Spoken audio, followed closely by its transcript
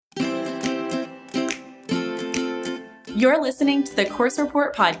You're listening to the Course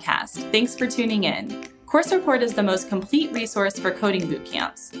Report podcast. Thanks for tuning in. Course Report is the most complete resource for coding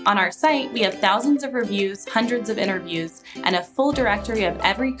bootcamps. On our site, we have thousands of reviews, hundreds of interviews, and a full directory of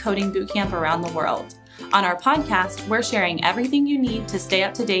every coding bootcamp around the world. On our podcast, we're sharing everything you need to stay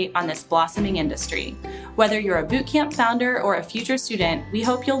up to date on this blossoming industry. Whether you're a bootcamp founder or a future student, we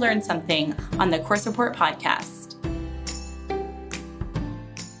hope you'll learn something on the Course Report podcast.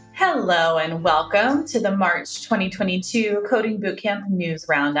 Hello and welcome to the March 2022 Coding Bootcamp News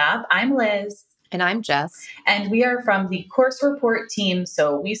Roundup. I'm Liz. And I'm Jess. And we are from the Course Report team.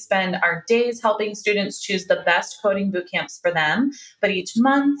 So we spend our days helping students choose the best coding bootcamps for them. But each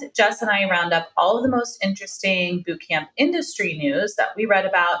month, Jess and I round up all of the most interesting bootcamp industry news that we read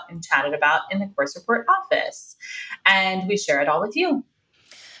about and chatted about in the Course Report office. And we share it all with you.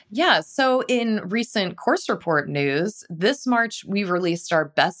 Yeah, so in recent Course Report news, this March we released our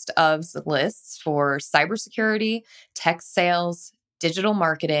best ofs lists for cybersecurity, tech sales, digital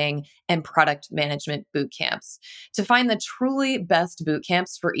marketing, and product management bootcamps. To find the truly best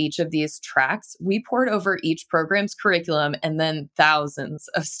bootcamps for each of these tracks, we poured over each program's curriculum and then thousands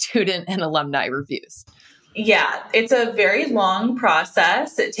of student and alumni reviews. Yeah, it's a very long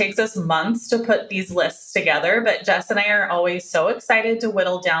process. It takes us months to put these lists together, but Jess and I are always so excited to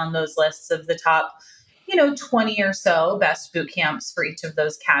whittle down those lists of the top 20 or so best boot camps for each of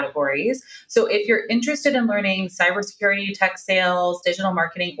those categories. So if you're interested in learning cybersecurity, tech sales, digital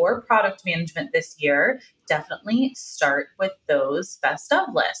marketing, or product management this year, definitely start with those best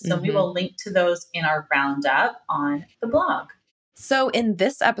of lists. So we will link to those in our roundup on the blog. So in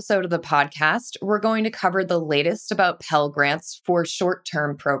this episode of the podcast, we're going to cover the latest about Pell Grants for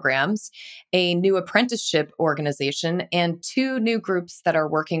short-term programs, a new apprenticeship organization, and two new groups that are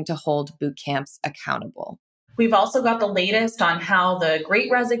working to hold boot camps accountable. We've also got the latest on how the Great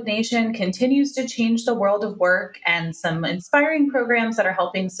Resignation continues to change the world of work and some inspiring programs that are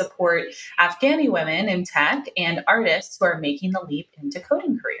helping support Afghani women in tech and artists who are making the leap into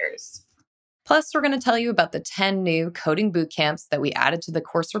coding careers. Plus, we're going to tell you about the 10 new coding bootcamps that we added to the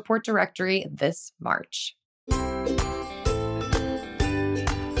Course Report directory this March.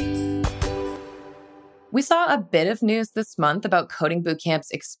 We saw a bit of news this month about coding bootcamps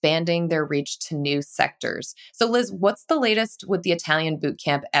expanding their reach to new sectors. So Liz, what's the latest with the Italian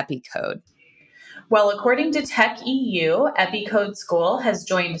bootcamp EpiCode? Well, according to TechEU, EpiCode School has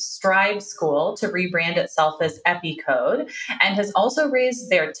joined Strive School to rebrand itself as EpiCode and has also raised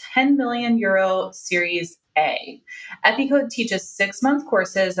their €10 million Series A. EpiCode teaches 6-month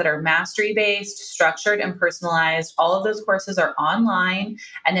courses that are mastery-based, structured, and personalized. All of those courses are online,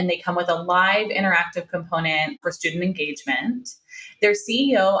 and then they come with a live interactive component for student engagement. Their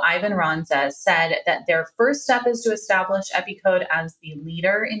CEO, Ivan Ronzes, said that their first step is to establish EpiCode as the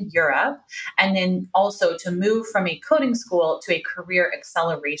leader in Europe, and then also to move from a coding school to a career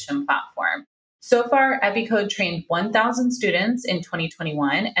acceleration platform. So far, EpiCode trained 1,000 students in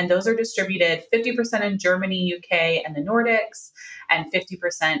 2021, and those are distributed 50% in Germany, UK, and the Nordics, and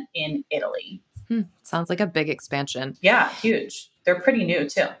 50% in Italy. Sounds like a big expansion. Yeah, huge. They're pretty new,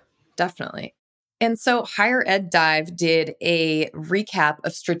 too. Definitely. And so Higher Ed Dive did a recap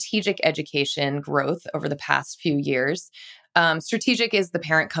of strategic education growth over the past few years. Strategic is the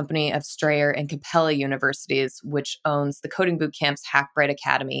parent company of Strayer and Capella Universities, which owns the coding bootcamps Hackbright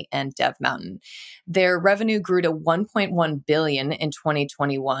Academy and Dev Mountain. Their revenue grew to $1.1 billion in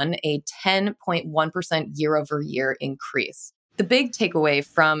 2021, a 10.1% year-over-year increase. The big takeaway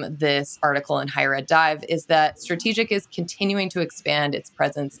from this article in Higher Ed Dive is that Strategic is continuing to expand its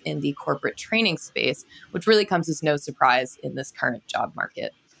presence in the corporate training space, which really comes as no surprise in this current job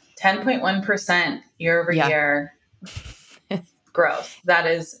market. 10.1% year over year growth. That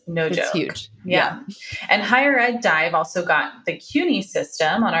is no joke. It's huge. Yeah. And Higher Ed Dive also got the CUNY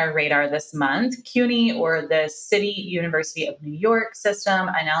system on our radar this month. CUNY, or the City University of New York system,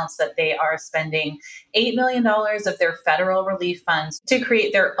 announced that they are spending $8 million of their federal relief funds to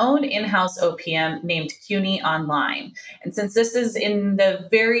create their own in-house OPM named CUNY Online. And since this is in the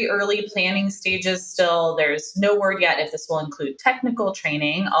very early planning stages still, there's no word yet if this will include technical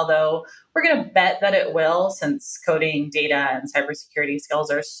training, although we're going to bet that it will, since coding, data, and cybersecurity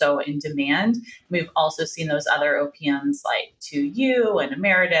skills are so in demand. We've also seen those other OPMs like 2U and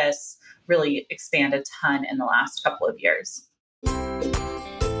Emeritus really expand a ton in the last couple of years.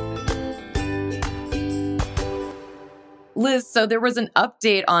 Liz, so there was an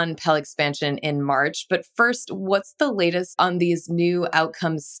update on Pell expansion in March, but first, what's the latest on these new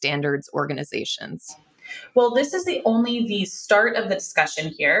outcomes standards organizations? Well, this is only the start of the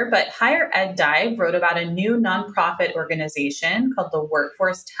discussion here, but Higher Ed Dive wrote about a new nonprofit organization called the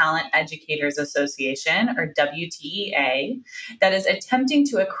Workforce Talent Educators Association, or WTEA, that is attempting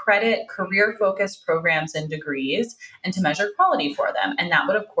to accredit career focused programs and degrees and to measure quality for them. And that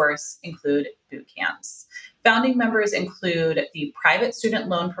would, of course, include boot camps. Founding members include the private student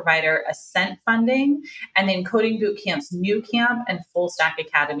loan provider Ascent Funding, and then Coding Bootcamp's New Camp and Full Stack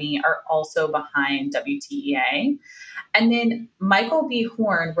Academy are also behind WTEA. And then Michael B.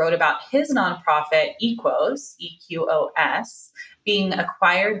 Horn wrote about his nonprofit Equos, EQOS, being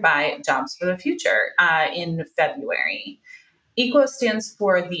acquired by Jobs for the Future in February. EQUO stands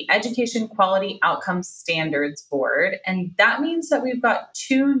for the Education Quality Outcomes Standards Board, and that means that we've got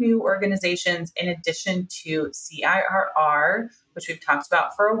two new organizations in addition to CIRR, which we've talked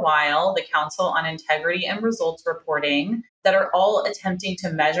about for a while, the Council on Integrity and Results Reporting, that are all attempting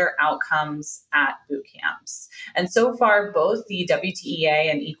to measure outcomes at boot camps. And so far, both the WTEA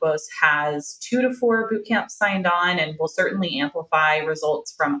and EQUOS has 2 to 4 boot camps signed on, and will certainly amplify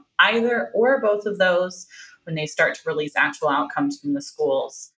results from either or both of those when they start to release actual outcomes from the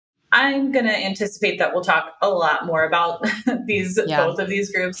schools. I'm going to anticipate that we'll talk a lot more about both of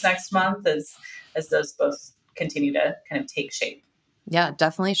these groups next month as those both continue to kind of take shape. Yeah,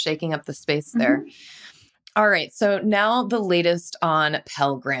 definitely shaking up the space there. All right, so now the latest on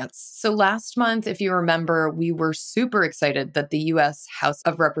Pell Grants. So last month, if you remember, we were super excited that the U.S. House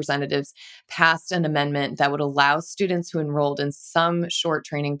of Representatives passed an amendment that would allow students who enrolled in some short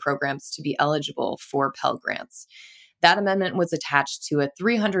training programs to be eligible for Pell Grants. That amendment was attached to a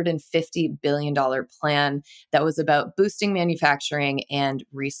 $350 billion plan that was about boosting manufacturing and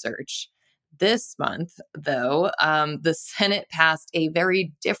research. This month, though, the Senate passed a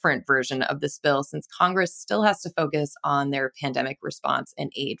very different version of this bill since Congress still has to focus on their pandemic response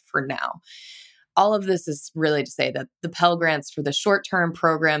and aid for now. All of this is really to say that the Pell Grants for the short-term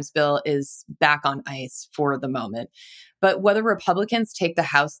programs bill is back on ice for the moment. But whether Republicans take the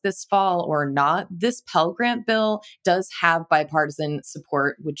House this fall or not, this Pell Grant bill does have bipartisan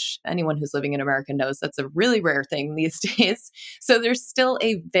support, which anyone who's living in America knows that's a really rare thing these days. So there's still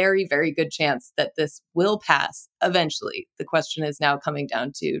a very, very good chance that this will pass eventually. The question is now coming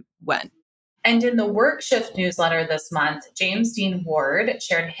down to when. And in the Work Shift newsletter this month, James Dean Ward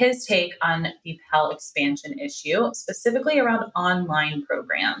shared his take on the Pell expansion issue, specifically around online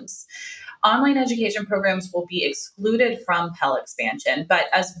programs. Online education programs will be excluded from Pell expansion, but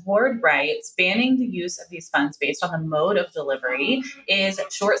as Ward writes, banning the use of these funds based on the mode of delivery is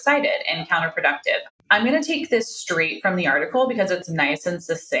short-sighted and counterproductive. I'm going to take this straight from the article because it's nice and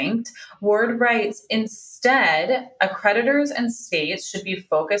succinct. Ward writes, instead, accreditors and states should be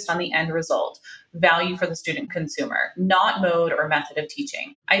focused on the end result, value for the student consumer, not mode or method of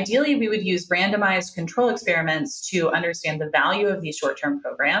teaching. Ideally, we would use randomized control experiments to understand the value of these short-term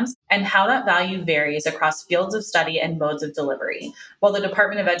programs and how that value varies across fields of study and modes of delivery. While the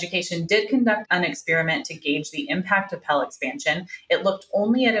Department of Education did conduct an experiment to gauge the impact of Pell expansion, it looked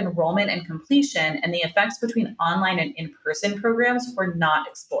only at enrollment and completion, and the effects between online and in-person programs were not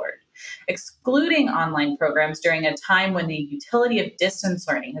explored. Excluding online programs during a time when the utility of distance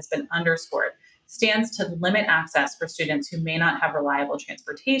learning has been underscored stands to limit access for students who may not have reliable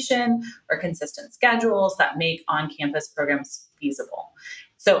transportation or consistent schedules that make on-campus programs feasible.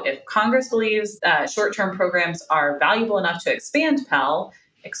 So if Congress believes short-term programs are valuable enough to expand Pell,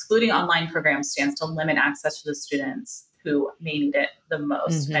 excluding online programs stands to limit access to the students who may need it the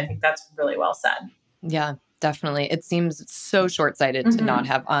most. And I think that's really well said. Yeah, definitely. It seems so short-sighted to not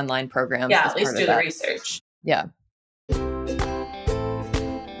have online programs. Yeah, at least do the research. Yeah.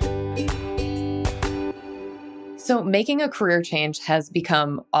 So making a career change has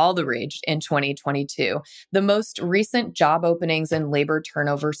become all the rage in 2022. The most recent job openings and labor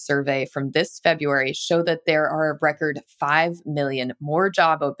turnover survey from this February show that there are a record 5 million more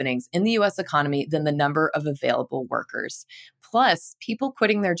job openings in the U.S. economy than the number of available workers. Plus, people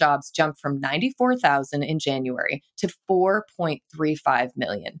quitting their jobs jumped from 94,000 in January to 4.35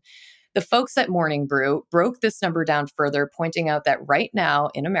 million. The folks at Morning Brew broke this number down further, pointing out that right now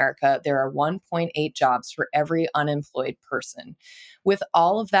in America, there are 1.8 jobs for every unemployed person. With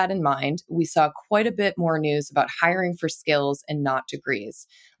all of that in mind, we saw quite a bit more news about hiring for skills and not degrees.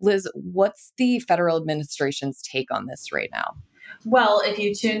 Liz, what's the federal administration's take on this right now? Well, if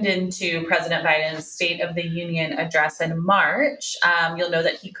you tuned into President Biden's State of the Union address in March, you'll know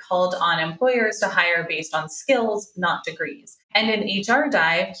that he called on employers to hire based on skills, not degrees. And in HR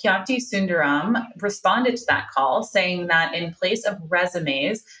Dive, Khyati Sundaram responded to that call, saying that in place of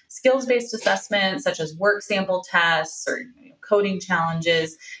resumes, skills based assessments such as work sample tests or coding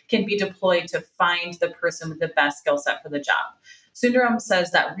challenges can be deployed to find the person with the best skill set for the job. Sundaram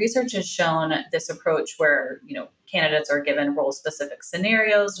says that research has shown this approach where, candidates are given role specific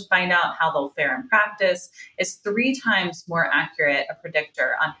scenarios to find out how they'll fare in practice is 3 times more accurate a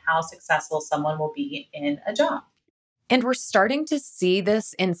predictor on how successful someone will be in a job. And we're starting to see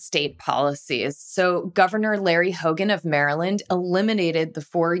this in state policies. So, Governor Larry Hogan of Maryland eliminated the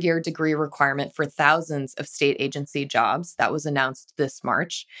 4-year degree requirement for thousands of state agency jobs. That was announced this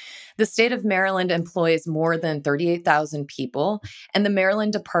March. The state of Maryland employs more than 38,000 people, and the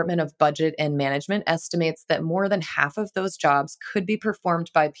Maryland Department of Budget and Management estimates that more than half of those jobs could be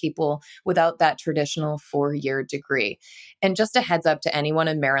performed by people without that traditional 4-year degree. And just a heads up to anyone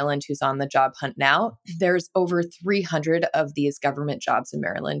in Maryland who's on the job hunt now, there's over 300 of these government jobs in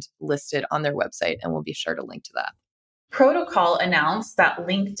Maryland listed on their website, and we'll be sure to link to that. Protocol announced that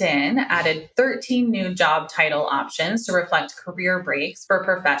LinkedIn added 13 new job title options to reflect career breaks for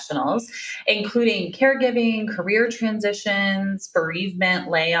professionals, including caregiving, career transitions, bereavement,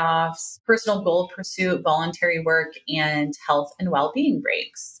 layoffs, personal goal pursuit, voluntary work, and health and well-being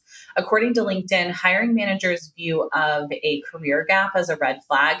breaks. According to LinkedIn, hiring managers' view of a career gap as a red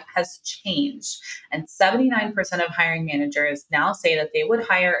flag has changed. And 79% of hiring managers now say that they would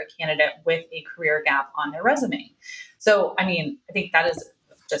hire a candidate with a career gap on their resume. So, I think that is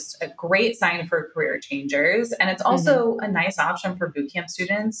just a great sign for career changers. And it's also a nice option for bootcamp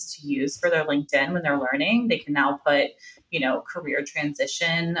students to use for their LinkedIn when they're learning. They can now put, career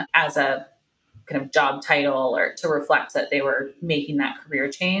transition as a kind of job title or to reflect that they were making that career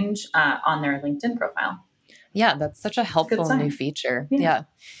change on their LinkedIn profile. Yeah, that's such a helpful new feature. Yeah.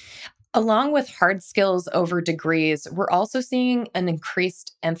 Along with hard skills over degrees, we're also seeing an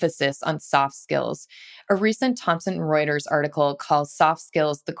increased emphasis on soft skills. A recent Thomson Reuters article calls soft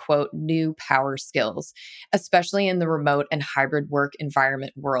skills the quote, new power skills, especially in the remote and hybrid work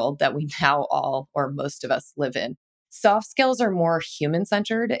environment world that we now all, or most of us, live in. Soft skills are more human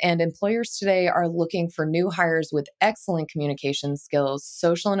centered, and employers today are looking for new hires with excellent communication skills,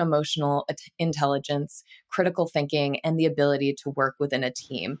 social and emotional intelligence, critical thinking, and the ability to work within a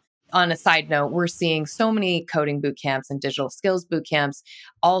team. On a side note, we're seeing so many coding boot camps and digital skills boot camps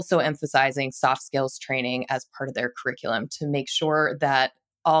also emphasizing soft skills training as part of their curriculum to make sure that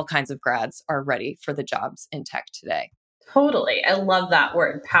all kinds of grads are ready for the jobs in tech today. Totally. I love that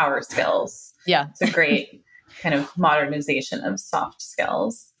word, power skills. Yeah. It's a great kind of modernization of soft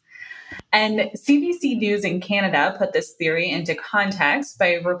skills. And CBC News in Canada put this theory into context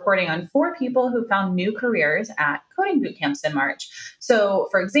by reporting on 4 people who found new careers at coding boot camps in March. So,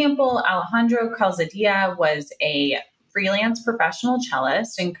 for example, Alejandro Calzadilla was a freelance professional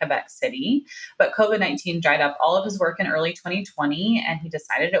cellist in Quebec City, but COVID-19 dried up all of his work in early 2020, and he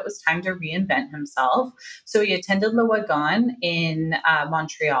decided it was time to reinvent himself. So he attended Le Wagon in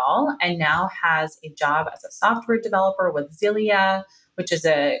Montreal and now has a job as a software developer with Zilia, which is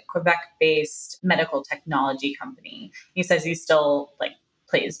a Quebec-based medical technology company. He says he still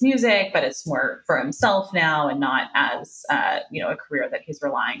plays music, but it's more for himself now and not as a career that he's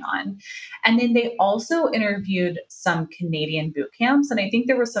relying on. And then they also interviewed some Canadian boot camps, and I think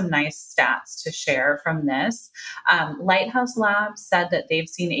there were some nice stats to share from this. Lighthouse Labs said that they've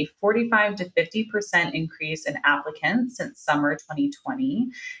seen a 45 to 50% increase in applicants since summer 2020.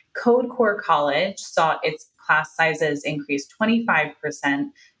 Code Core College saw its class sizes increase 25%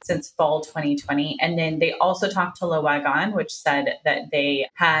 since fall 2020. And then they also talked to Le Wagon, which said that they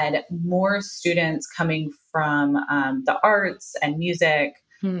had more students coming from the arts and music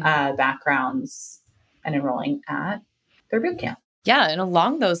backgrounds and enrolling at their bootcamp. Yeah, and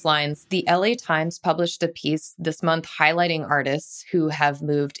along those lines, the LA Times published a piece this month highlighting artists who have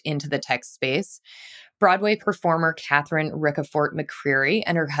moved into the tech space. Broadway performer Catherine Ricafort McCreary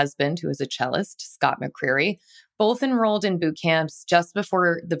and her husband, who is a cellist, Scott McCreary, both enrolled in boot camps just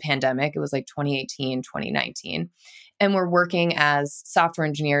before the pandemic. It was like 2018, 2019, and were working as software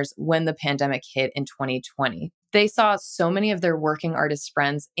engineers when the pandemic hit in 2020. They saw so many of their working artist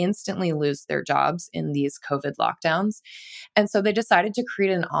friends instantly lose their jobs in these COVID lockdowns. And so they decided to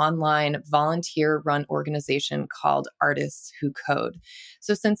create an online volunteer run organization called Artists Who Code.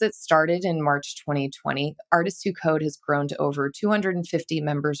 So since it started in March 2020, Artists Who Code has grown to over 250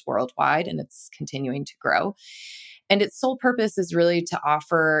 members worldwide, and it's continuing to grow. And its sole purpose is really to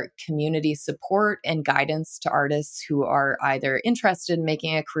offer community support and guidance to artists who are either interested in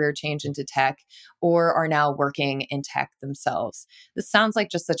making a career change into tech or are now working in tech themselves. This sounds like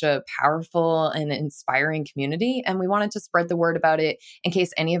just such a powerful and inspiring community, and we wanted to spread the word about it in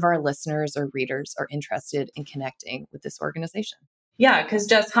case any of our listeners or readers are interested in connecting with this organization. Yeah, because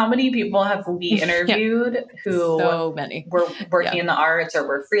just how many people have we interviewed who So many were working in the arts or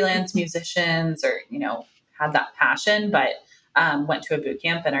were freelance musicians or, had that passion, but went to a boot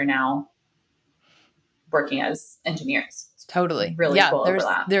camp and are now working as engineers. Totally. Really cool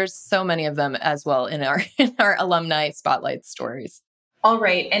overlap. There's so many of them as well in our alumni spotlight stories. All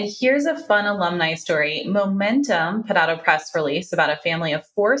right. And here's a fun alumni story. Momentum put out a press release about a family of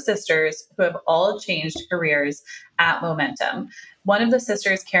 4 sisters who have all changed careers at Momentum. One of the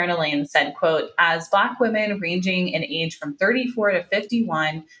sisters, Karen Elaine, said, quote, as Black women ranging in age from 34 to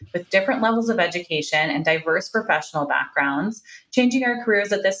 51 with different levels of education and diverse professional backgrounds, changing our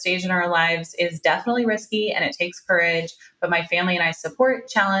careers at this stage in our lives is definitely risky and it takes courage, but my family and I support,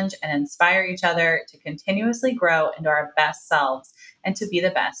 challenge, and inspire each other to continuously grow into our best selves and to be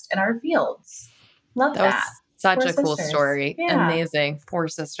the best in our fields. Love that. Was such 4 a cool sisters. story. Yeah. Amazing. 4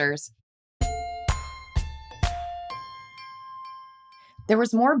 sisters. There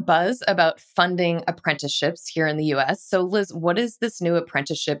was more buzz about funding apprenticeships here in the US. So, Liz, what is this new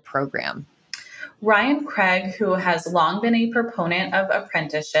apprenticeship program? Ryan Craig, who has long been a proponent of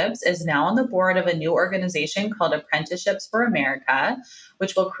apprenticeships, is now on the board of a new organization called Apprenticeships for America,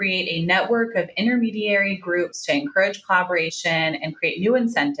 which will create a network of intermediary groups to encourage collaboration and create new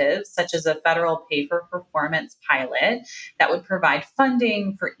incentives, such as a federal pay-for-performance pilot that would provide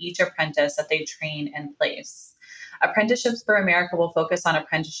funding for each apprentice that they train and place. Apprenticeships for America will focus on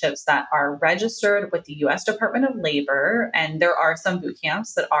apprenticeships that are registered with the U.S. Department of Labor, and there are some boot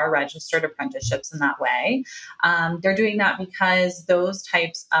camps that are registered apprenticeships in that way. They're doing that because those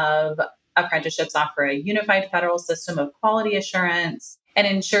types of apprenticeships offer a unified federal system of quality assurance and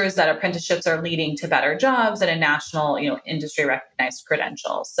ensures that apprenticeships are leading to better jobs and a national, industry recognized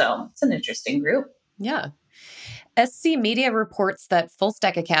credential. So it's an interesting group. Yeah. SC Media reports that Full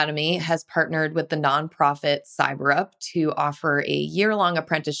Stack Academy has partnered with the nonprofit CyberUp to offer a year-long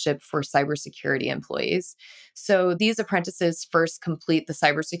apprenticeship for cybersecurity employees. So these apprentices first complete the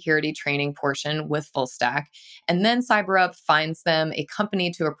cybersecurity training portion with Full Stack, and then CyberUp finds them a company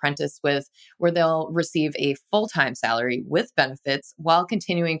to apprentice with where they'll receive a full-time salary with benefits while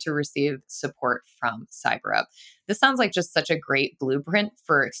continuing to receive support from CyberUp. This sounds like just such a great blueprint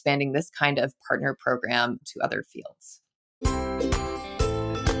for expanding this kind of partner program to other fields.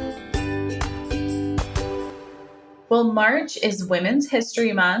 Well, March is Women's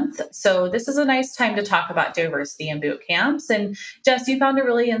History Month, so this is a nice time to talk about diversity in boot camps. And Jess, you found a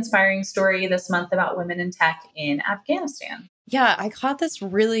really inspiring story this month about women in tech in Afghanistan. Yeah, I caught this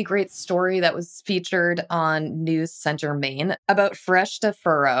really great story that was featured on News Center Maine about Fareshta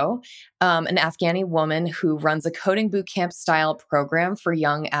Furrow, an Afghani woman who runs a coding bootcamp style program for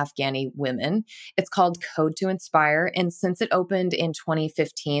young Afghani women. It's called Code to Inspire. And since it opened in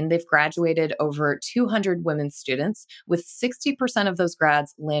 2015, they've graduated over 200 women students, with 60% of those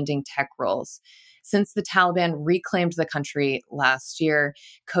grads landing tech roles. Since the Taliban reclaimed the country last year,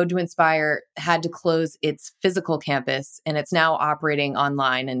 Code to Inspire had to close its physical campus, and it's now operating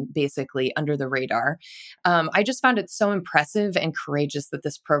online and basically under the radar. I just found it so impressive and courageous that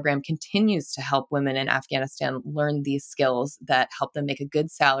this program continues to help women in Afghanistan learn these skills that help them make a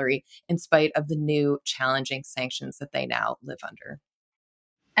good salary in spite of the new challenging sanctions that they now live under.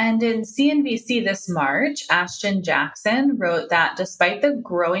 And in CNBC this March, Ashton Jackson wrote that despite the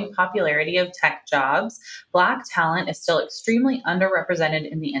growing popularity of tech jobs, Black talent is still extremely underrepresented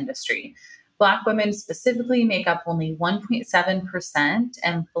in the industry. Black women specifically make up only 1.7%,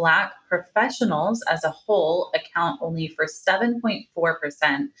 and Black professionals as a whole account only for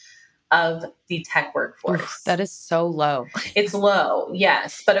 7.4% of the tech workforce. Oof, that is so low. It's low,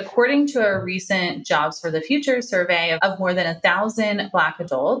 yes. But according to a recent Jobs for the Future survey of more than 1,000 Black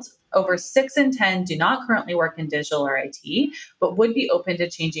adults, over 6 in 10 do not currently work in digital or IT, but would be open to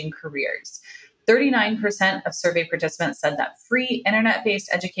changing careers. 39% of survey participants said that free internet-based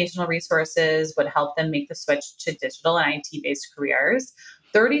educational resources would help them make the switch to digital and IT-based careers.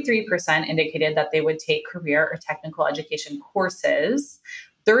 33% indicated that they would take career or technical education courses.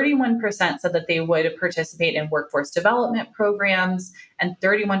 31% said that they would participate in workforce development programs, and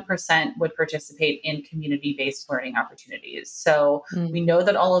 31% would participate in community-based learning opportunities. So Mm. we know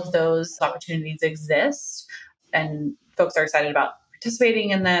that all of those opportunities exist, and folks are excited about participating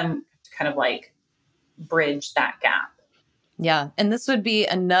in them to kind of like bridge that gap. Yeah. And this would be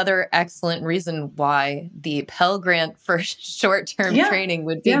another excellent reason why the Pell Grant for short-term training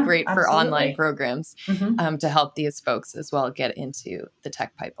would be great for online programs to help these folks as well get into the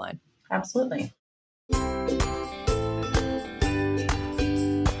tech pipeline. Absolutely.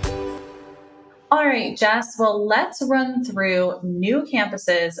 All right, Jess. Well, let's run through new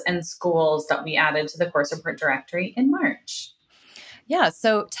campuses and schools that we added to the course report directory in March. Yeah,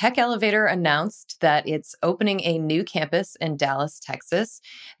 so Tech Elevator announced that it's opening a new campus in Dallas, Texas.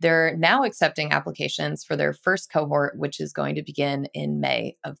 They're now accepting applications for their first cohort, which is going to begin in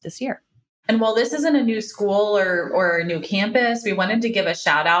May of this year. And while this isn't a new school or a new campus, we wanted to give a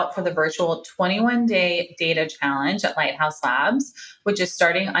shout out for the virtual 21-day data challenge at Lighthouse Labs, which is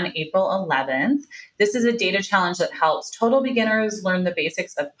starting on April 11th. This is a data challenge that helps total beginners learn the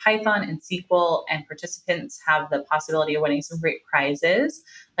basics of Python and SQL, and participants have the possibility of winning some great prizes,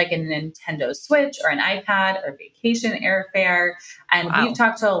 like a Nintendo Switch or an iPad or vacation airfare. And we've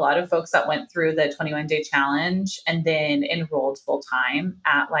talked to a lot of folks that went through the 21-day challenge and then enrolled full time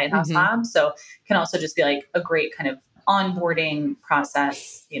at Lighthouse Labs. So it can also just be like a great kind of onboarding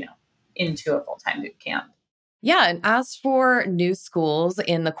process, into a full-time boot camp. Yeah. And as for new schools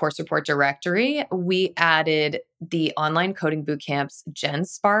in the course report directory, we added the online coding boot camps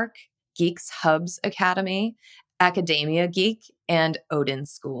GenSpark, Geeks Hubs Academy, Academia Geek, and Odin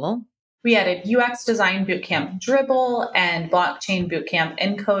School. We added UX Design Bootcamp Dribble and Blockchain Bootcamp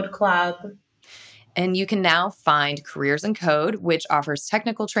Encode Club. And you can now find Careers in Code, which offers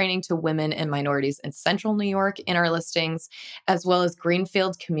technical training to women and minorities in Central New York in our listings, as well as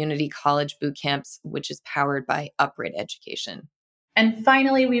Greenfield Community College Bootcamps, which is powered by Upgrade Education. And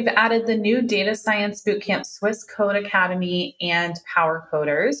finally, we've added the new Data Science Bootcamp Swiss Code Academy and Power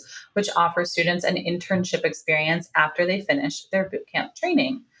Coders, which offer students an internship experience after they finish their bootcamp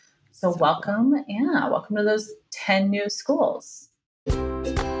training. So welcome to those 10 new schools.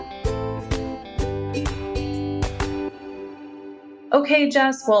 Okay,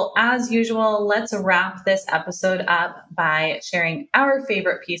 Jess, well, as usual, let's wrap this episode up by sharing our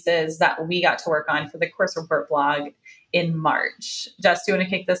favorite pieces that we got to work on for the course report blog in March. Jess, do you want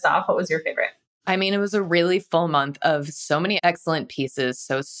to kick this off? What was your favorite? I mean, it was a really full month of so many excellent pieces,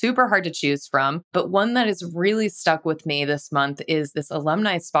 so super hard to choose from. But one that has really stuck with me this month is this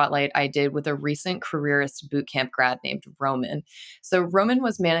alumni spotlight I did with a recent careerist bootcamp grad named Roman. So Roman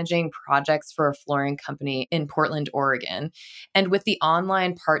was managing projects for a flooring company in Portland, Oregon. And with the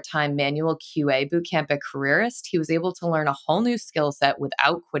online part-time manual QA bootcamp at Careerist, he was able to learn a whole new skill set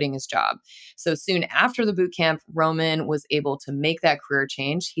without quitting his job. So soon after the bootcamp, Roman was able to make that career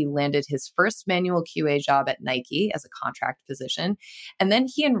change. He landed his first manual QA job at Nike as a contract position. And then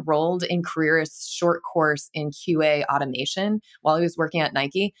he enrolled in Careerist's short course in QA automation while he was working at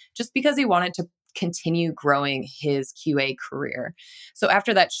Nike, just because he wanted to continue growing his QA career. So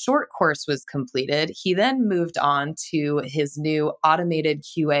after that short course was completed, he then moved on to his new automated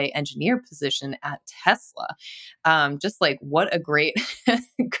QA engineer position at Tesla. Just like what a great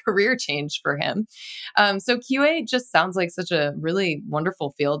career change for him. So QA just sounds like such a really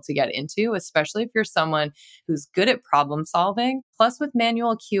wonderful field to get into, especially if you're someone who's good at problem solving. Plus with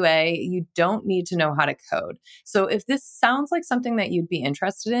manual QA, you don't need to know how to code. So if this sounds like something that you'd be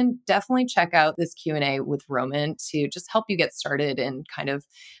interested in, definitely check out this Q&A with Roman to just help you get started in kind of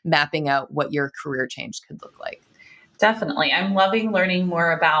mapping out what your career change could look like. Definitely. I'm loving learning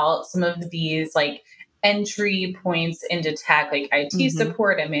more about some of these like entry points into tech, like IT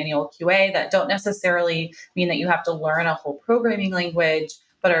support and manual QA, that don't necessarily mean that you have to learn a whole programming language,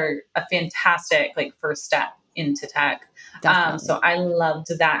 but are a fantastic like first step into tech. So I loved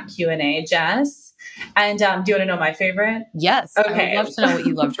that Q&A, Jess. And do you want to know my favorite? Yes. Okay. I would love to know what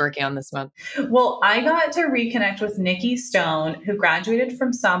you loved working on this month. Well, I got to reconnect with Nikki Stone, who graduated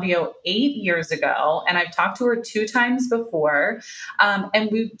from Sabio 8 years ago. And I've talked to her 2 times before. And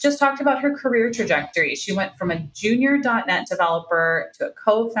we just talked about her career trajectory. She went from a junior .NET developer to a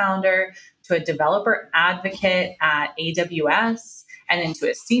co-founder to a developer advocate at AWS, and then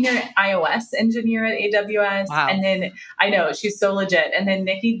to a senior iOS engineer at AWS. Wow. And then, I know, she's so legit. And then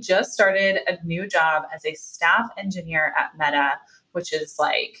Nikki just started a new job as a staff engineer at Meta, which is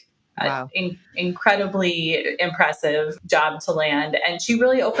like an incredibly impressive job to land. And she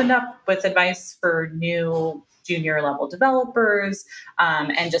really opened up with advice for new junior level developers,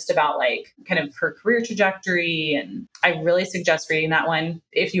 and just about like kind of her career trajectory. And I really suggest reading that one.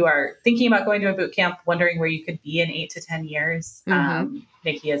 If you are thinking about going to a boot camp, wondering where you could be in 8 to 10 years,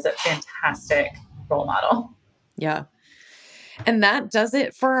 Nikki is a fantastic role model. Yeah. And that does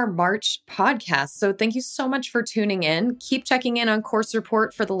it for our March podcast. So thank you so much for tuning in. Keep checking in on Course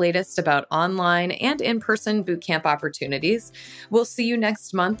Report for the latest about online and in-person bootcamp opportunities. We'll see you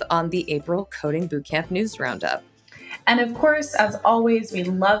next month on the April Coding Bootcamp News Roundup. And of course, as always, we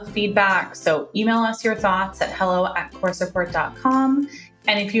love feedback. So email us your thoughts at hello@coursereport.com.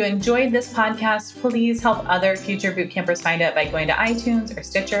 And if you enjoyed this podcast, please help other future boot campers find it by going to iTunes or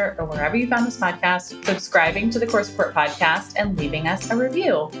Stitcher or wherever you found this podcast, subscribing to the Course Report podcast, and leaving us a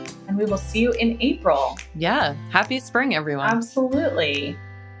review. And we will see you in April. Yeah. Happy spring, everyone. Absolutely.